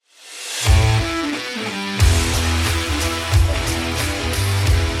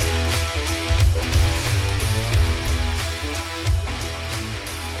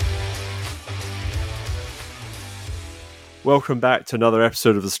Welcome back to another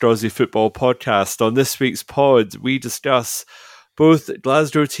episode of the Scozzies Football Podcast. On this week's pod, we discuss both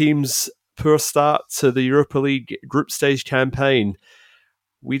Glasgow teams' poor start to the Europa League group stage campaign.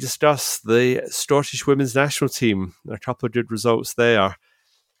 We discuss the Scottish women's national team, a couple of good results there.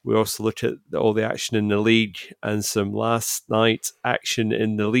 We also look at all the action in the league and some last night action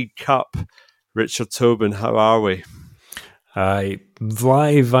in the League Cup. Richard Tobin, how are we?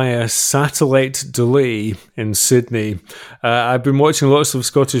 Live via satellite delay in Sydney. I've been watching lots of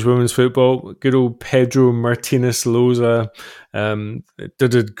Scottish women's football. Good old Pedro Martinez Losa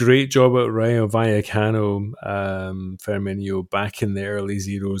did a great job at Rayo Vallecano Femenino back in the early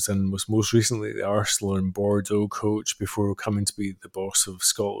zeros, and was most recently the Arsenal and Bordeaux coach before coming to be the boss of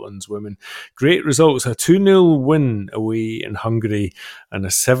Scotland's women. Great results, a 2-0 win away in Hungary and a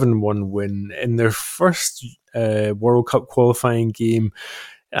 7-1 win in their first World Cup qualifying game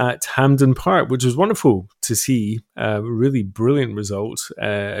at Hampden Park, which was wonderful to see. Really brilliant result.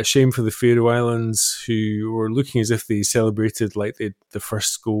 A shame for the Faroe Islands, who were looking as if they celebrated like the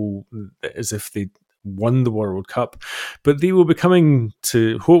first goal, as if they won the World Cup. But they will be coming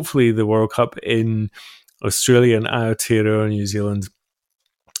to, hopefully, the World Cup in Australia and Aotearoa, New Zealand,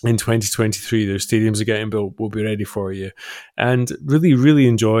 in 2023. Their stadiums are getting built. We'll be ready for you. And really, really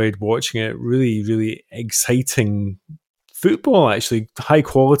enjoyed watching it. Really, really exciting football, actually. High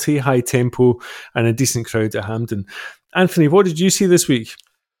quality, high tempo, and a decent crowd at Hampden. Anthony, what did you see this week?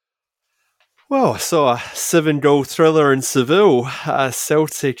 Well, I saw a 7-goal thriller in Seville.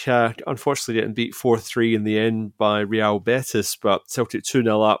 Celtic unfortunately getting beat 4-3 in the end by Real Betis, but Celtic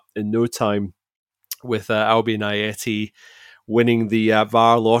 2-0 up in no time with Albi and Ayeti winning the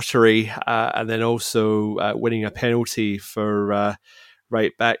VAR lottery and then also winning a penalty for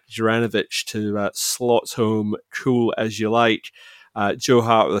right back Juranovic to slot home cool as you like. Joe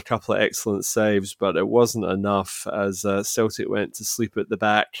Hart with a couple of excellent saves, but it wasn't enough as Celtic went to sleep at the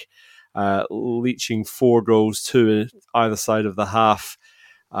back, leaching 4 goals, 2 either side of the half,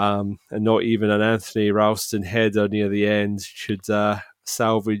 and not even an Anthony Ralston header near the end could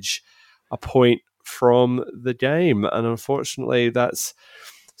salvage a point from the game. And unfortunately, that's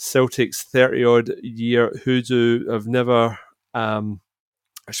Celtic's 30-odd year hoodoo of never, actually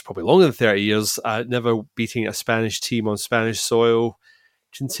probably longer than 30 years, never beating a Spanish team on Spanish soil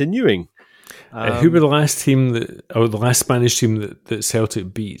continuing. Who were the last Spanish team that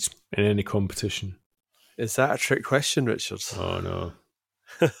Celtic beat in any competition? Is that a trick question, Richard? Oh,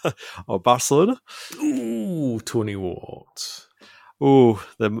 no. Or Barcelona? Ooh, Tony Watt. Oh,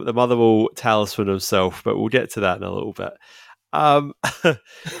 the Motherwell talisman himself, but we'll get to that in a little bit.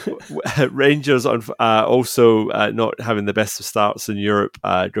 Rangers also not having the best of starts in Europe,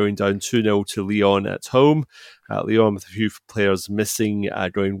 going down 2-0 to Lyon at home. Lyon with a few players missing,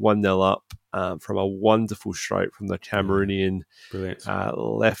 going 1-0 up from a wonderful strike from the Cameroonian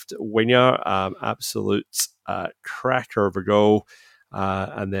left winger. Absolute cracker of a goal.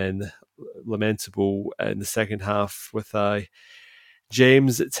 And then lamentable in the second half with a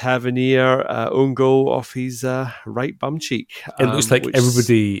James Tavernier own goal off his right bum cheek. It looks like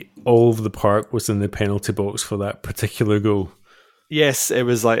everybody all over the park was in the penalty box for that particular goal. Yes, there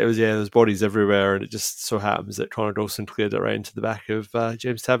was bodies everywhere, and it just so happens that Conor Dawson cleared it right into the back of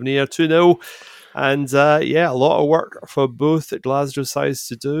James Tavernier, 2-0. And a lot of work for both Glasgow sides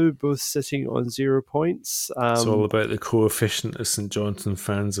to do, both sitting on 0 points. It's all about the coefficient, as St Johnstone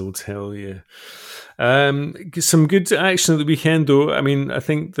fans will tell you. Some good action at the weekend, though. I mean, I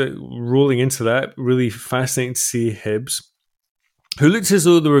think that rolling into that, really fascinating to see Hibs, who looked as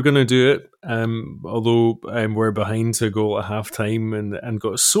though they were going to do it, although we're behind a goal at half-time and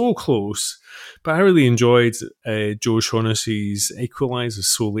got so close. But I really enjoyed Joe Shaughnessy's equaliser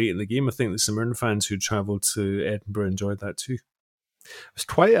so late in the game. I think the St fans who travelled to Edinburgh enjoyed that too. It was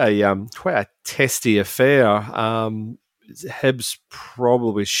quite a testy affair. Hibs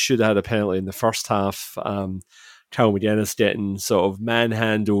probably should have had a penalty in the first half. Cal McGuinness getting sort of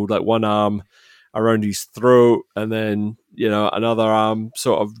manhandled, like one arm around his throat, and then another arm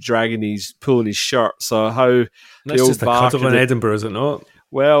sort of pulling his shirt. So how that's just a cuddle in Edinburgh, is it not?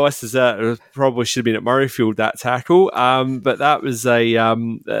 Well, this is it. It probably should have been at Murrayfield, that tackle. But that was that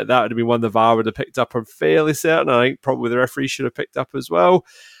would have been one the VAR would have picked up. I'm fairly certain. I think probably the referee should have picked up as well.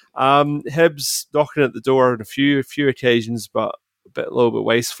 Hibs knocking at the door on a few occasions, but a little bit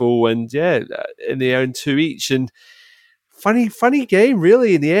wasteful. And in the end, 2 each. And funny game,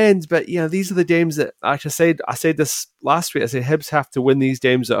 really, in the end. But these are the games that, like I said this last week. I said Hibs have to win these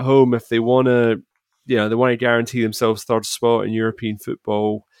games at home if they want to. They want to guarantee themselves third spot in European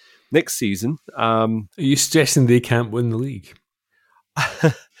football next season. Are you suggesting they can't win the league?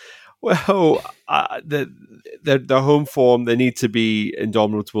 Well, the home form, they need to be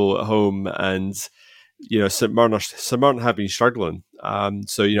indomitable at home, and St Mirren have been struggling.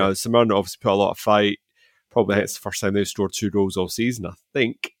 So St Mirren obviously put a lot of fight. Probably it's the first time they've scored 2 goals all season, I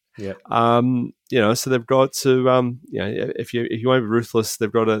think. Yeah. So they've got to if you want to be ruthless,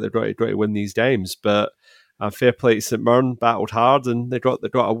 they've got to win these games. But fair play to St Mirren, battled hard, and they got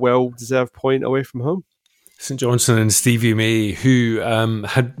a well deserved point away from home. St Johnstone and Stevie May, who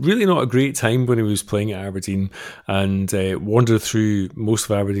had really not a great time when he was playing at Aberdeen, and wandered through most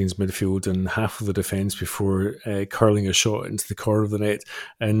of Aberdeen's midfield and half of the defence before curling a shot into the corner of the net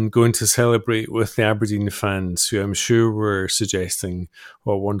and going to celebrate with the Aberdeen fans, who I'm sure were suggesting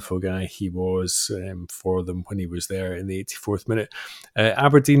what a wonderful guy he was for them when he was there in the 84th minute.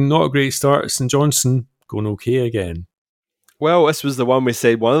 Aberdeen, not a great start. St Johnstone going okay again. Well, this was the one we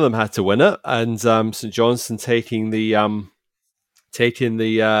said one of them had to win it, and St Johnstone taking the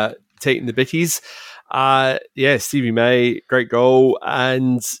bickies. Stevie May, great goal,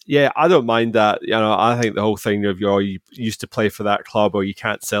 and I don't mind that. I think the whole thing of you used to play for that club or you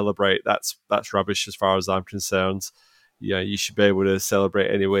can't celebrate, that's rubbish as far as I'm concerned. You should be able to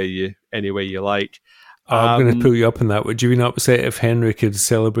celebrate any way you like. I'm going to pull you up on that. Would you be upset if Henry could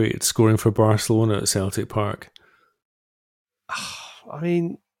celebrate scoring for Barcelona at Celtic Park? I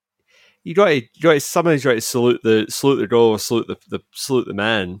mean, somebody's got to salute the goal or salute the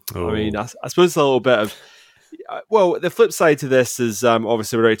man. Oh. I mean, I suppose a little bit of. Well, the flip side to this is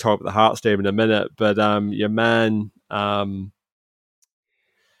obviously we're going to talk about the Hearts game in a minute, but your man,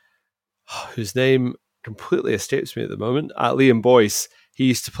 whose name completely escapes me at the moment, Liam Boyce. He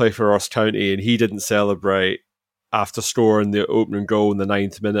used to play for Ross County, and he didn't celebrate after scoring the opening goal in the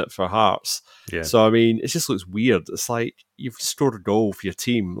 9th minute for Hearts. Yeah. So, I mean, it just looks weird. It's like, you've scored a goal for your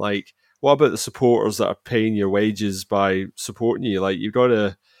team. Like, what about the supporters that are paying your wages by supporting you? Like, you've got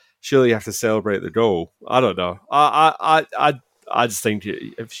to, surely you have to celebrate the goal. I don't know. I just think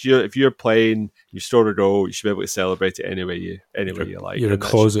if you're playing, you scored a goal, you should be able to celebrate it any way you like. You're a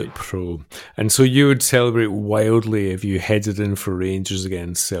closet pro. And so you would celebrate wildly if you headed in for Rangers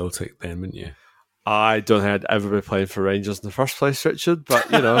against Celtic then, wouldn't you? I don't think I'd ever be playing for Rangers in the first place, Richard, but,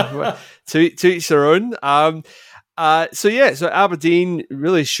 to each their own. So Aberdeen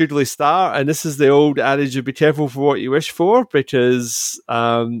really should start, and this is the old adage of be careful for what you wish for, because,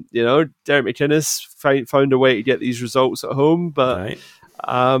 Derek McInnes found a way to get these results at home, but, right.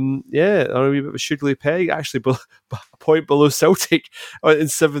 On a wee bit of a Shudley peg, actually a point below Celtic in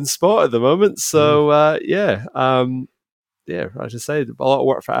 7th spot at the moment, so, as I said, a lot of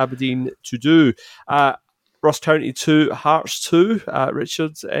work for Aberdeen to do. Ross County 2, Hearts 2.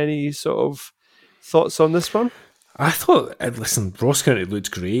 Richard, any sort of thoughts on this one? I thought, Ross County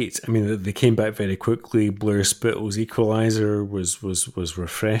looked great. I mean, they came back very quickly. Blair Spittle's equaliser was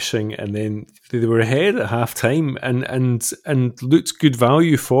refreshing, and then they were ahead at half time and looked good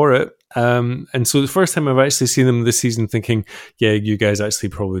value for it. And so the first time I've actually seen them this season thinking, yeah, you guys actually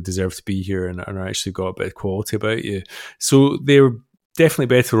probably deserve to be here and actually got a bit of quality about you. So they were definitely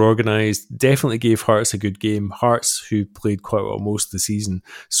better organised, definitely gave Hearts a good game. Hearts, who played quite well most of the season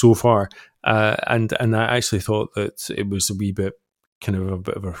so far. And I actually thought that it was a wee bit kind of a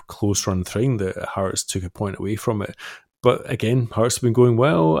bit of a close run thing that Hearts took a point away from it. But again, Hearts have been going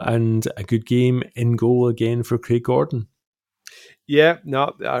well, and a good game in goal again for Craig Gordon. Yeah,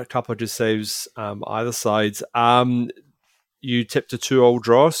 no, a couple of good saves either side. You tipped a 2-2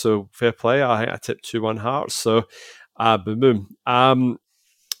 draw, so fair play. I think I tipped 2-1 Hearts, so boom. I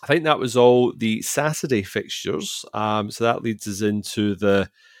think that was all the Saturday fixtures. So that leads us into the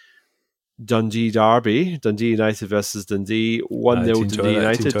Dundee derby, Dundee United versus Dundee, 1-0 Dundee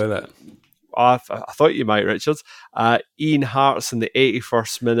United. Enjoy that. I thought you might, Richard. Ian Hart's in the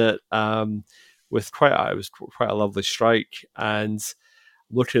 81st minute with quite a lovely strike. And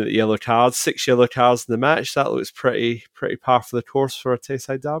looking at the yellow cards, 6 yellow cards in the match, that looks pretty par for the course for a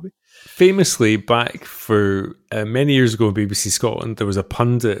Tayside derby. Famously, back for many years ago in BBC Scotland, there was a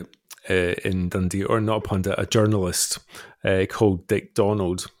pundit in Dundee, or not a pundit, a journalist called Dick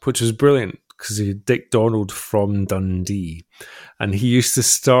Donald, which was brilliant because he had Dick Donald from Dundee, and he used to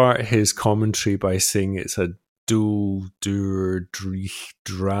start his commentary by saying it's a dual, dour, dreich,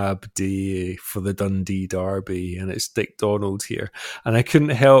 drab day for the Dundee derby, and it's Dick Donald here. And I couldn't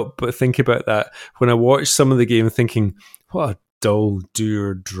help but think about that when I watched some of the game, thinking, what a dull,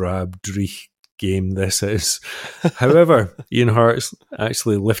 dour, drab, dreich game this is. However, Ian Hart's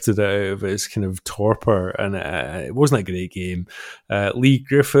actually lifted it out of his kind of torpor, and it wasn't a great game. Lee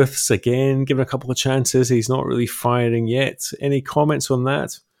Griffiths, again, given a couple of chances. He's not really firing yet. Any comments on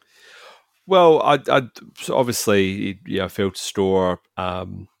that? Well, I obviously failed to score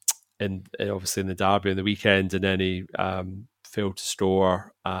obviously in the derby on the weekend, and then he failed to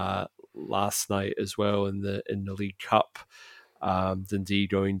score last night as well in the League Cup. Dundee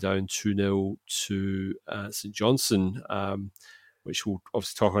going down 2-0 to St Johnstone, which we'll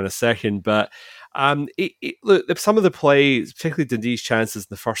obviously talk on in a second. But look, some of the play, particularly Dundee's chances in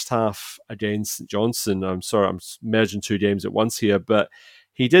the first half against St Johnstone, I'm sorry, I'm merging two games at once here, but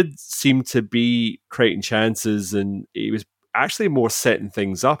he did seem to be creating chances, and he was actually more setting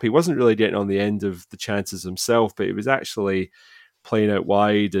things up. He wasn't really getting on the end of the chances himself, but he was actually playing out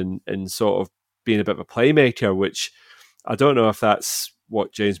wide and sort of being a bit of a playmaker, which I don't know if that's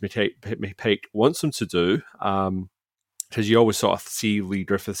what James McPake wants him to do, because you always sort of see Lee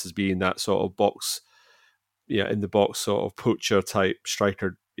Griffiths as being that sort of box, in the box sort of poacher type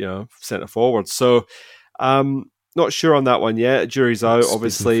striker, centre forward. So not sure on that one yet. Jury's out,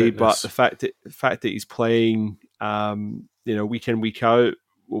 obviously, but the fact that he's playing, week in, week out,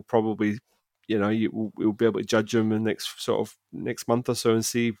 will probably, we'll be able to judge him in next month or so and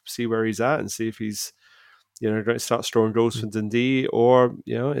see where he's at and see if he's, going to start scoring goals from Dundee, or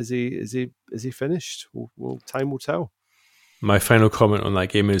is he finished? Time will tell. My final comment on that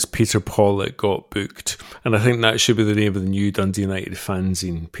game is Peter Pollock got booked, and I think that should be the name of the new Dundee United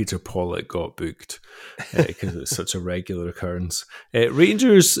fanzine. Peter Pollock got booked, because it's such a regular occurrence.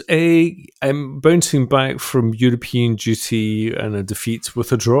 Rangers bouncing back from European duty and a defeat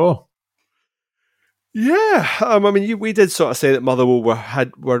with a draw. Yeah, we did sort of say that Motherwell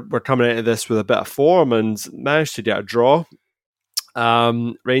were coming out of this with a bit of form and managed to get a draw.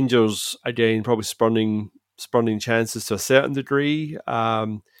 Rangers again probably spurning chances to a certain degree.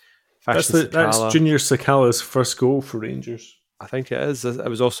 That's Junior Sakala's first goal for Rangers. I think it is. It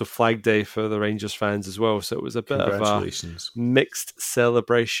was also Flag Day for the Rangers fans as well, so it was a bit of a mixed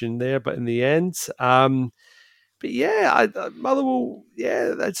celebration there. But in the end, Motherwell,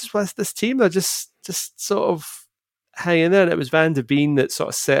 this team, they're just sort of hanging in. It was Van de Beek that sort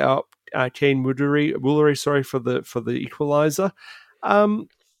of set up Kane Woolery for the equaliser.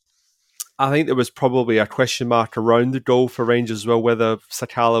 I think there was probably a question mark around the goal for Rangers as well, whether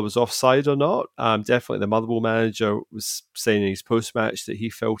Sakala was offside or not. Definitely the Motherwell manager was saying in his post-match that he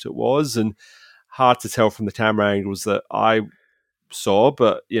felt it was, and hard to tell from the camera angles that I saw,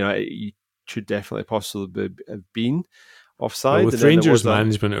 but he could definitely possibly have been offside. Well, with Rangers'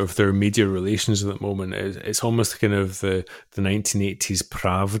 management of their media relations at the moment, it's almost kind of the 1980s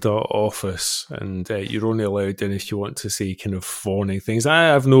Pravda office, and you're only allowed in if you want to say kind of fawning things. I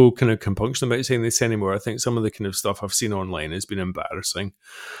have no kind of compunction about saying this anymore. I think some of the kind of stuff I've seen online has been embarrassing.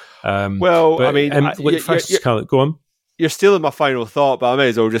 Go on. You're stealing my final thought, but I may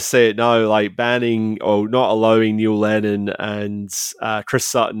as well just say it now. Like banning or not allowing Neil Lennon and Chris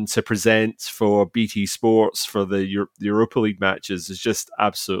Sutton to present for BT Sports for the Europa League matches is just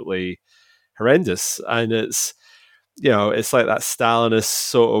absolutely horrendous. And it's like that Stalinist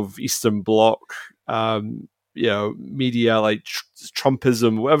sort of Eastern Bloc, media, like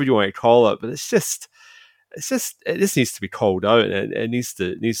Trumpism, whatever you want to call it. But it just needs to be called out, and it needs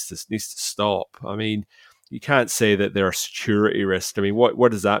to stop. I mean, you can't say that they're a security risk. I mean, what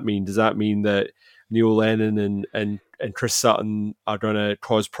does that mean? Does that mean that Neil Lennon and Chris Sutton are going to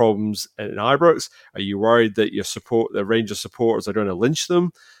cause problems in Ibrox? Are you worried that the Rangers supporters are going to lynch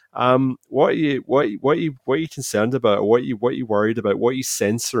them? What are you concerned about? Or what are you worried about? What are you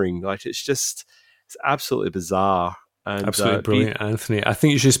censoring? Like, it's absolutely bizarre. And, absolutely brilliant, Anthony. I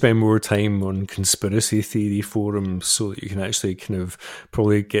think you should spend more time on conspiracy theory forums so that you can actually kind of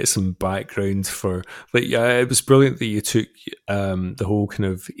probably get some background for. It was brilliant that you took the whole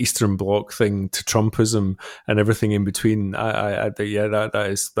kind of Eastern Bloc thing to Trumpism and everything in between.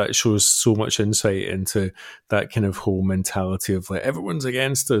 That shows so much insight into that kind of whole mentality of like everyone's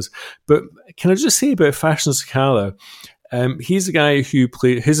against us. But can I just say about Fashion Sakala? He's a guy who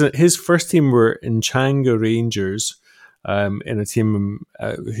played his first team were in Changa Rangers. In a team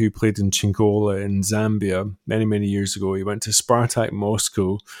who played in Chingola in Zambia many years ago. He went to Spartak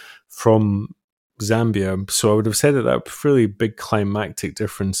Moscow from Zambia, so I would have said that a fairly big climactic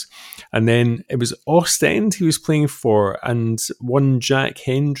difference. And then it was Ostend he was playing for, and one Jack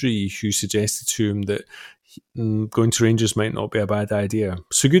Hendry who suggested to him that going to Rangers might not be a bad idea.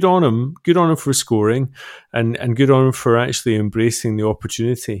 So good on him for scoring, and good on him for actually embracing the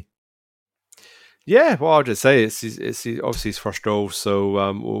opportunity. Yeah, well, I'll just say it's obviously his first goal, so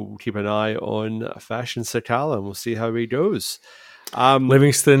we'll keep an eye on Fashion Sakala and we'll see how he goes.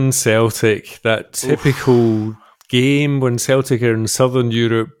 Livingston, Celtic, that typical game when Celtic are in Southern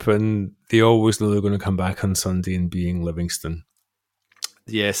Europe and they always know they're going to come back on Sunday and being Livingston.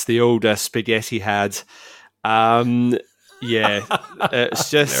 Yes, the old spaghetti had. Yeah, it's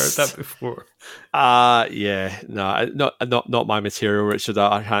just never heard that before. Yeah, no, not my material, Richard.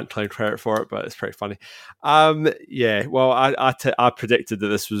 I can't claim credit for it, but it's pretty funny. Yeah, well, I predicted that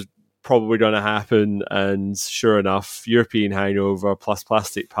this was probably going to happen, and sure enough, European hangover plus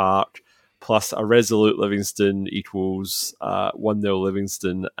Plastic Park plus a resolute Livingston equals 1-0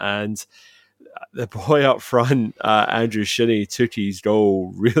 Livingston, and the boy up front, Andrew Shinnie, took his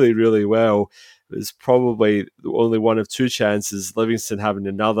goal really, really well. It was probably only one of two chances. Livingston having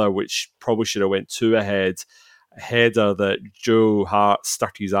another, which probably should have went two ahead. A header that Joe Hart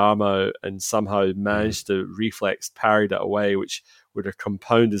stuck his arm out and somehow managed to reflex parried it away, which would have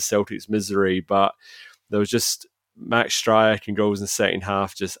compounded Celtic's misery. But there was just Max Stryk and goals in the second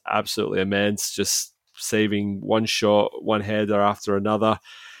half, just absolutely immense, just saving one shot, one header after another.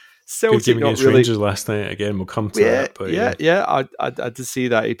 Celtic good game against really, Rangers last night. Again, we'll come to that. But I did see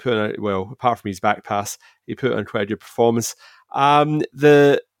that. He put in apart from his back pass, he put in quite a good performance.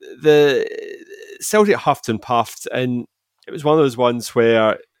 The Celtic huffed and puffed, and it was one of those ones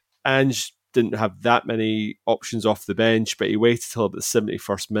where Ange didn't have that many options off the bench, but he waited till about the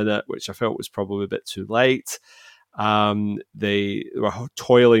 71st minute, which I felt was probably a bit too late. They were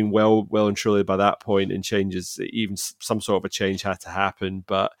toiling well and truly by that point, and changes, even some sort of a change had to happen,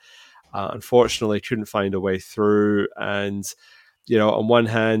 but unfortunately couldn't find a way through. And on one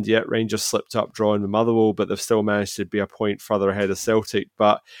hand, Rangers slipped up drawing with Motherwell, but they've still managed to be a point further ahead of Celtic.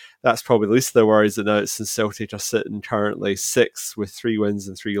 But that's probably the least of their worries at now, since Celtic are sitting currently 6th with 3 wins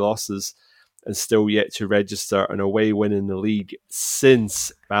and 3 losses, and still yet to register an away win in the league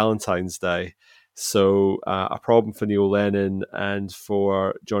since Valentine's Day. So a problem for Neil Lennon and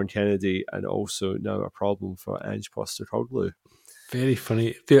for John Kennedy, and also now a problem for Ange Postecoglou. Very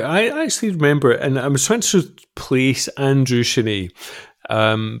funny. I actually remember, and I was trying to place Andrew Shinnie,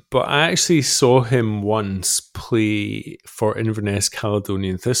 but I actually saw him once play for Inverness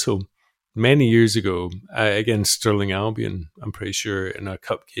Caledonian Thistle many years ago against Stirling Albion, I'm pretty sure, in a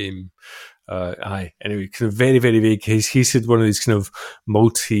cup game. Anyway, kind of very, very vague. He's had one of these kind of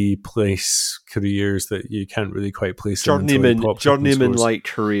multi-place careers that you can't really quite place. Journeyman-like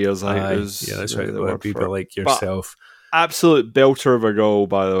careers. Yeah, that's right. That would be like yourself. Absolute belter of a goal,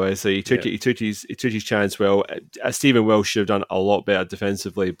 by the way. So he took his chance well. Stephen Welsh should have done a lot better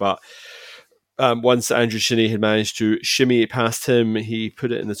defensively, but once Andrew Shinnie had managed to shimmy it past him, he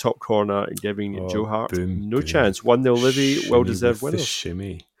put it in the top corner and giving Joe Hart no chance. 1-0 Livy, well-deserved winners.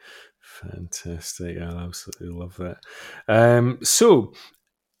 Shimmy. Fantastic. I absolutely love that. So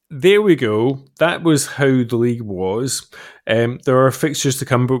there we go. That was how the league was. There are fixtures to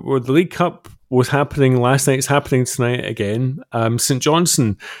come, but the League Cup was happening last night. It's happening tonight again. St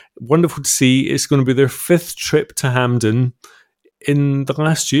Johnstone, wonderful to see. It's going to be their 5th trip to Hampden in the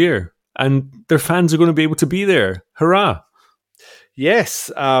last year, and their fans are going to be able to be there. Hurrah!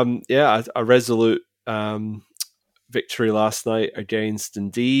 Yes. A resolute victory last night against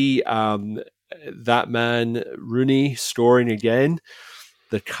Dundee. That man Rooney scoring again.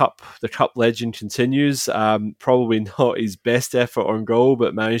 The cup legend continues. Probably not his best effort on goal,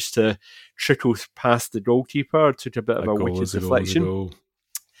 but managed to trickle past the goalkeeper. Took a bit of a wicked deflection.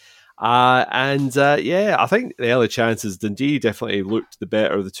 I think the early chances, Dundee definitely looked the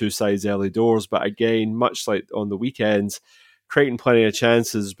better of the two sides early doors, but again, much like on the weekend, creating plenty of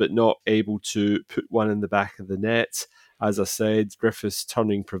chances, but not able to put one in the back of the net. As I said, Griffiths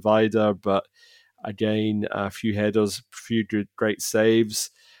turning provider, but again, a few headers, a few great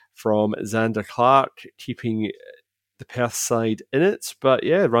saves from Xander Clark, keeping the Perth side in it. But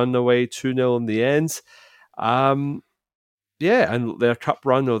run away 2-0 in the end. And their cup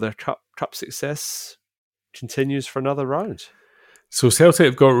run, or their cup success, continues for another round. So Celtic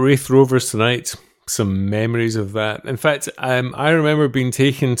have got Wraith Rovers tonight. Some memories of that. In fact, I remember being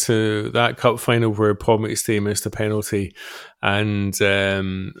taken to that cup final where Paul McStay missed a penalty, and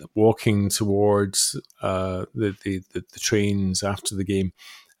walking towards the trains after the game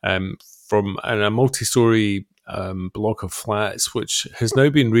from a multi-storey block of flats, which has now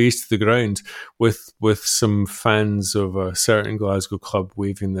been razed to the ground, with some fans of a certain Glasgow club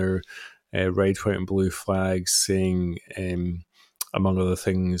waving their red, white and blue flags, saying, among other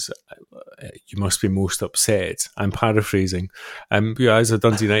things, you must be most upset. I'm paraphrasing. As a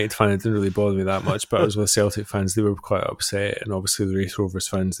Dundee United fan, it didn't really bother me that much, but I was with Celtic fans, they were quite upset, and obviously the Wraith Rovers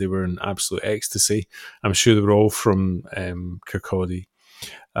fans, they were in absolute ecstasy. I'm sure they were all from Kirkcaldy.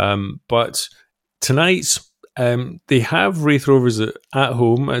 But tonight, they have Wraith Rovers at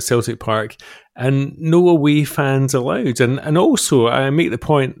home at Celtic Park, and no away fans allowed. And also, I make the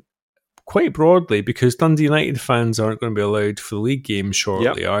point quite broadly, because Dundee United fans aren't going to be allowed for the league game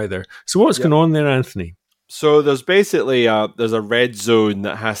shortly either. So what's going on there, Anthony? So there's basically there's a red zone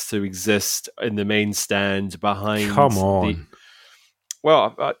that has to exist in the main stand behind. Come on.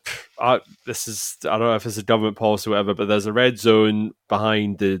 Well, this is, I don't know if it's a government policy or whatever, but there's a red zone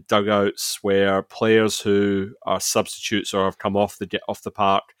behind the dugouts where players who are substitutes or have come off the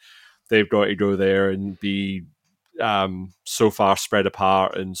park, they've got to go there and be so far spread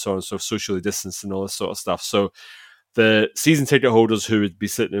apart and so on, so socially distanced and all this sort of stuff. So the season ticket holders who would be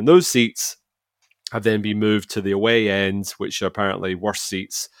sitting in those seats have then been moved to the away end, which are apparently worse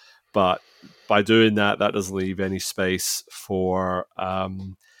seats, but by doing that doesn't leave any space for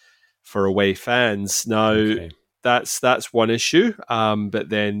away fans. Now, that's one issue, but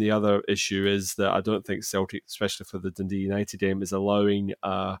then the other issue is that I don't think Celtic, especially for the Dundee United game, is allowing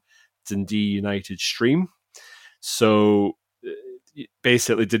a Dundee United stream. So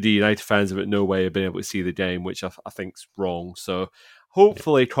basically, Dundee United fans have no way of being able to see the game, which I think is wrong. So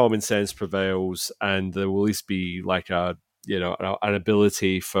hopefully common sense prevails and there will at least be like an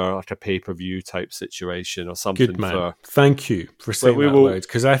ability for like a pay-per-view type situation or something. Good man. Thank you for saying that loud,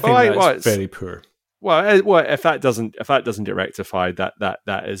 because I think that's very poor. Well, if that doesn't get rectified,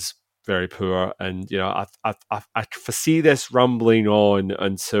 that is very poor. And I foresee this rumbling on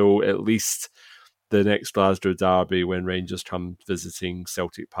until at least the next Glasgow derby when Rangers come visiting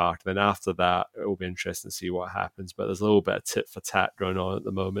Celtic Park. Then after that, it will be interesting to see what happens. But there's a little bit of tit for tat going on at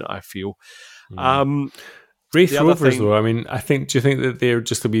the moment, I feel. Wraith Rovers, though, I mean, do you think that they're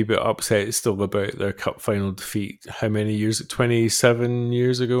just a wee bit upset still about their cup final defeat? How many years? 27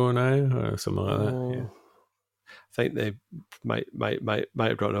 years ago now, or something like that. Yeah. I think they might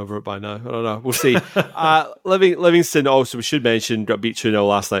have gotten over it by now. I don't know. We'll see. Livingston also, we should mention, got beat 2-0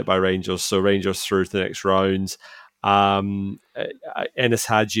 last night by Rangers, so Rangers through to the next round. Enes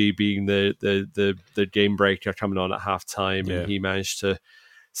Hadji being the game breaker coming on at half time, and he managed to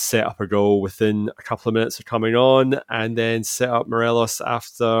set up a goal within a couple of minutes of coming on, and then set up Morelos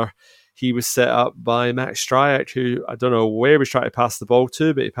after he was set up by Max Stryjek, who I don't know where he was trying to pass the ball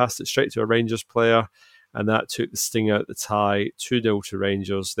to, but he passed it straight to a Rangers player, and that took the sting out the tie. 2-0 to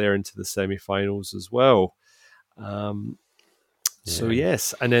Rangers. They're into the semi-finals as well. So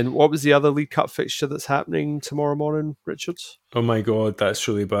yes, and then what was the other League Cup fixture that's happening tomorrow morning, Richard? Oh my God, that's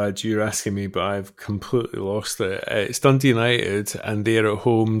really bad. You're asking me, but I've completely lost it. It's Dundee United, and they're at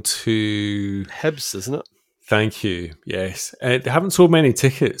home to Hibs, isn't it? Thank you. Yes, they haven't sold many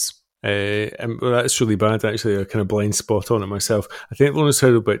tickets. And that's really bad, actually. A kind of blind spot on it myself. I think they've only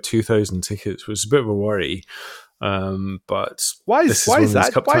sold about 2,000 tickets, which is a bit of a worry. But why is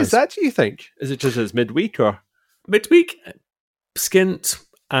that? Why is that, do you think? Is it just it's midweek or? Midweek, skint,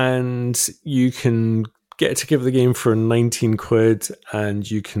 and you can get a ticket for the game for 19 quid, and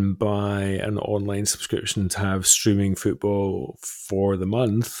you can buy an online subscription to have streaming football for the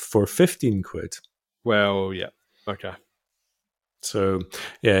month for 15 quid. Well, yeah. Okay. So,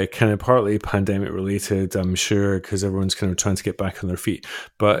 yeah, kind of partly pandemic related, I'm sure, because everyone's kind of trying to get back on their feet.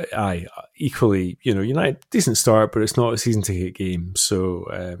 But equally, United, decent start, but it's not a season ticket game. So,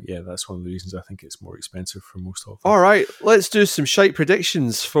 that's one of the reasons I think it's more expensive for most of them. All right, let's do some shite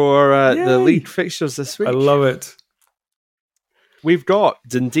predictions for the league fixtures this week. I love it. We've got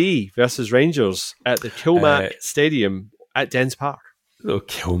Dundee versus Rangers at the Kilmac Stadium at Dens Park. Oh,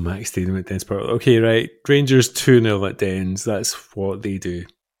 Kilmac Stadium at Dens Park. Okay, right. Rangers 2-0 at Dens. That's what they do.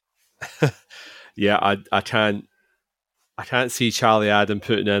 Yeah, I can't see Charlie Adam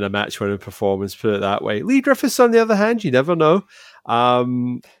putting in a match-winning performance, put it that way. Lee Griffiths, on the other hand, you never know.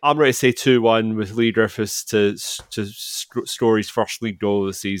 I'm ready to say 2-1 with Lee Griffiths to score his first league goal of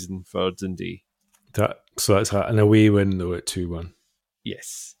the season for Dundee. So that's an away win, though, at 2-1.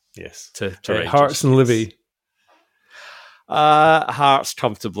 Yes. To Rangers, Hearts and Livy. Hearts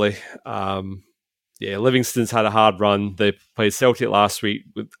comfortably. Livingston's had a hard run. They played Celtic last week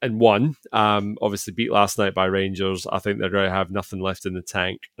and won. Obviously beat last night by Rangers. I think they're going to have nothing left in the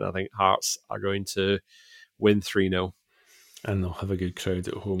tank, and I think Hearts are going to win 3-0. And they'll have a good crowd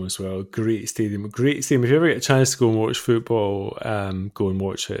at home as well. Great stadium. If you ever get a chance to go and watch football, go and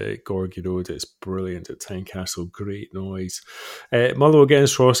watch it at Gorgie Road. It's brilliant at Tynecastle. Great noise. Motherwell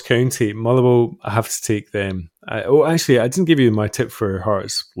against Ross County. Motherwell, I have to take them. Actually, I didn't give you my tip for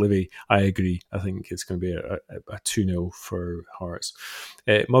Hearts, Livy. I agree. I think it's going to be a 2-0 for Hearts.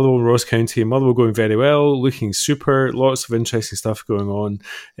 Motherwell and Ross County. Motherwell going very well, looking super. Lots of interesting stuff going on.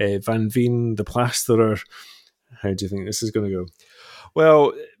 Van Veen, the plasterer. How do you think this is going to go?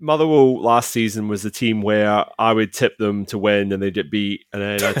 Well, Motherwell last season was the team where I would tip them to win and they'd get beat, and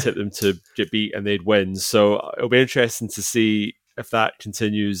then I'd tip them to get beat and they'd win. So it'll be interesting to see if that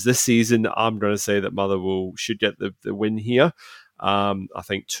continues this season. I'm going to say that Motherwell should get the win here. I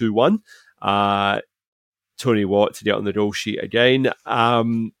think 2-1. Tony Watt to get on the goal sheet again.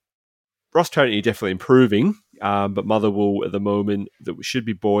 Ross County definitely improving, but Motherwell at the moment that should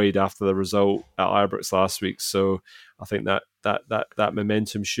be buoyed after the result at Ibrox last week. So I think that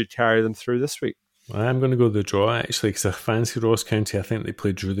momentum should carry them through this week. I'm going to go the draw, actually, because I fancy Ross County. I think they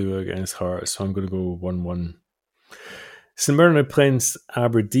played Drury against Hearts, so I'm going to go 1-1. St Mirren plays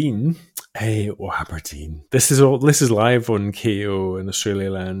Aberdeen. Hey, Aberdeen! This is live on KO in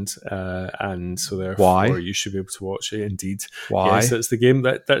Australia land, and so therefore you should be able to watch it. Indeed, why? Yes, that's the game.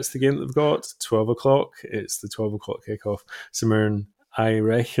 That's the game that they've got. 12 o'clock. It's the 12 o'clock kickoff. St Mirren, I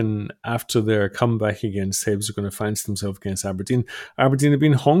reckon, after their comeback against Hibs, are going to fancy themselves against Aberdeen. Aberdeen have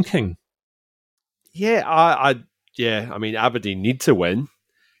been honking. Yeah, I mean, Aberdeen need to win.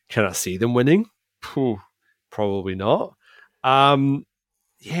 Can I see them winning? Probably not.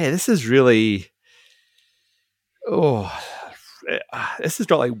 This is really. This has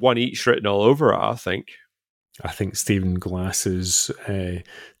got like one each written all over it, I think. I think Stephen Glass's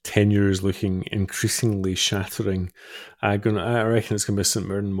tenure is looking increasingly shattering. I reckon it's going to be St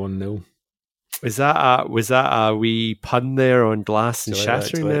Mirren 1-0. Was that a wee pun there on Glass and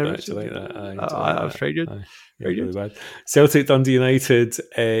shattering there? Do you like that? That was very good. Very good. Really bad. Celtic Dundee United,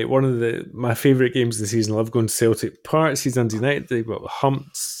 one of my favourite games of the season. I love going to Celtic Park. See Dundee United. They've got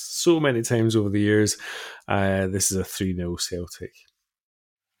humped so many times over the years. This is a 3-0 Celtic.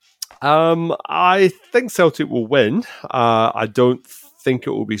 I think Celtic will win. I don't think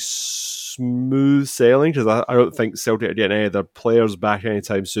it will be smooth sailing because I don't think Celtic are getting any of their players back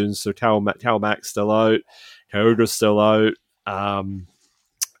anytime soon. So Cal Mack's still out. Cowder's still out.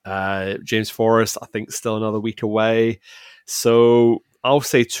 James Forrest, I think, still another week away. So I'll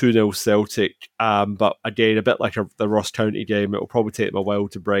say 2-0 Celtic. But again, a bit like the Ross County game, it will probably take them a while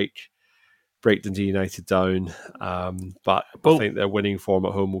to break Dundee United down. But I think their winning form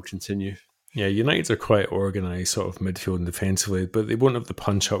at home will continue. Yeah, United are quite organised sort of midfield and defensively, but they won't have the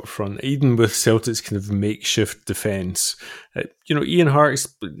punch up front. Even with Celtic's kind of makeshift defence. Ian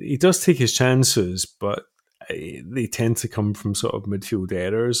Harkes, he does take his chances, but they tend to come from sort of midfield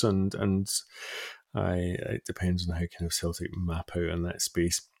errors, and it depends on how kind of Celtic map out in that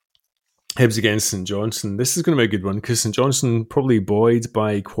space. Hibs against St Johnstone. This is going to be a good one because St Johnstone probably buoyed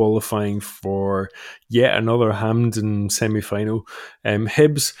by qualifying for yet another Hampden semi-final.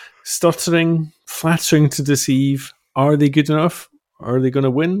 Hibs stuttering, flattering to deceive. Are they good enough? Are they going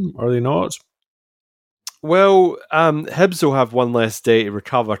to win? Are they not? Well, Hibs will have one less day to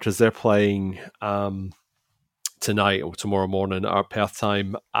recover because they're playing tonight or tomorrow morning at Perth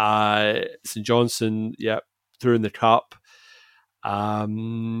time. St Johnstone, through in the cup.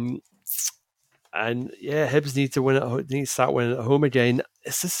 And Hibs need to win it. Need to start winning at home again.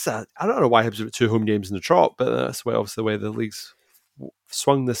 It's just I don't know why Hibs have got 2 home games in the trot, but that's obviously the way the league's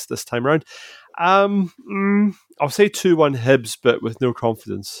swung this time around. I'll say 2-1 Hibs, but with no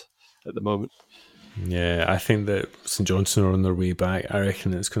confidence at the moment. Yeah, I think that St Johnstone are on their way back. I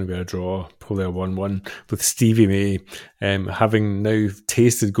reckon it's going to be a draw, probably a 1-1, with Stevie May having now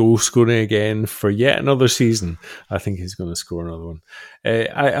tasted goal scoring again for yet another season. I think he's going to score another one.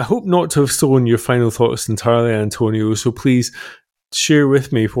 I hope not to have stolen your final thoughts entirely, Antonio, so please share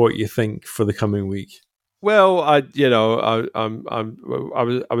with me what you think for the coming week. Well, I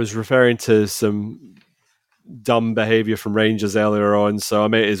was referring to some dumb behaviour from Rangers earlier on, so I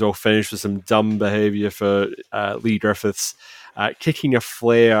may as well finish with some dumb behaviour for Lee Griffiths, kicking a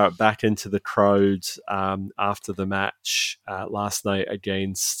flare back into the crowd after the match last night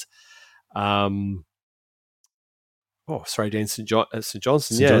against against St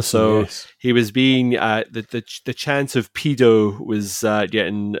Johnstone. Yes. He was being the chant of pedo was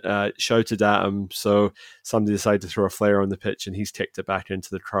getting shouted at him, so somebody decided to throw a flare on the pitch and he's kicked it back into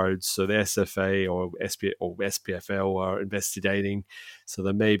the crowd. So the SFA or SPFL are investigating, so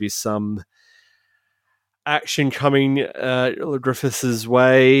there may be some action coming Griffiths'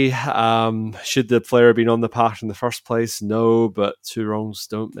 way. Should the flare have been on the park in the first place? No, but 2 wrongs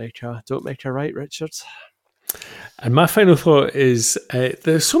don't make a right, Richard. And my final thought is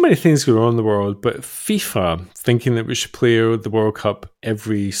there's so many things going on in the world, but FIFA thinking that we should play the World Cup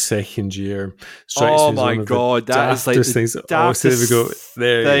every second year. Oh my God, that is like the things. daftest there we go.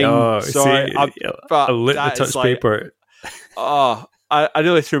 There thing. you go. Sorry, I lit the touch paper. I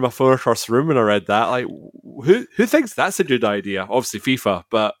nearly threw my phone across the room when I read that. Like, who thinks that's a good idea? Obviously FIFA,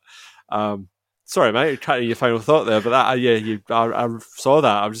 but sorry, mate, cutting your final thought there. But I saw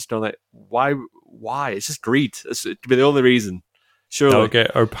that. I was just going like, why? It's just greed. It could be the only reason. Surely. That'll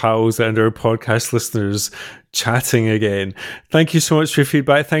get our pals and our podcast listeners chatting again. Thank you so much for your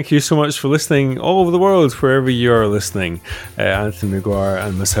feedback. Thank you so much for listening all over the world, wherever you are listening. Anthony McGuire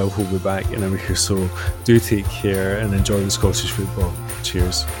and myself will be back in a week or so. Do take care and enjoy the Scottish football.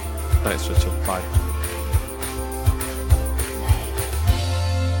 Cheers. Thanks, Richard. Bye.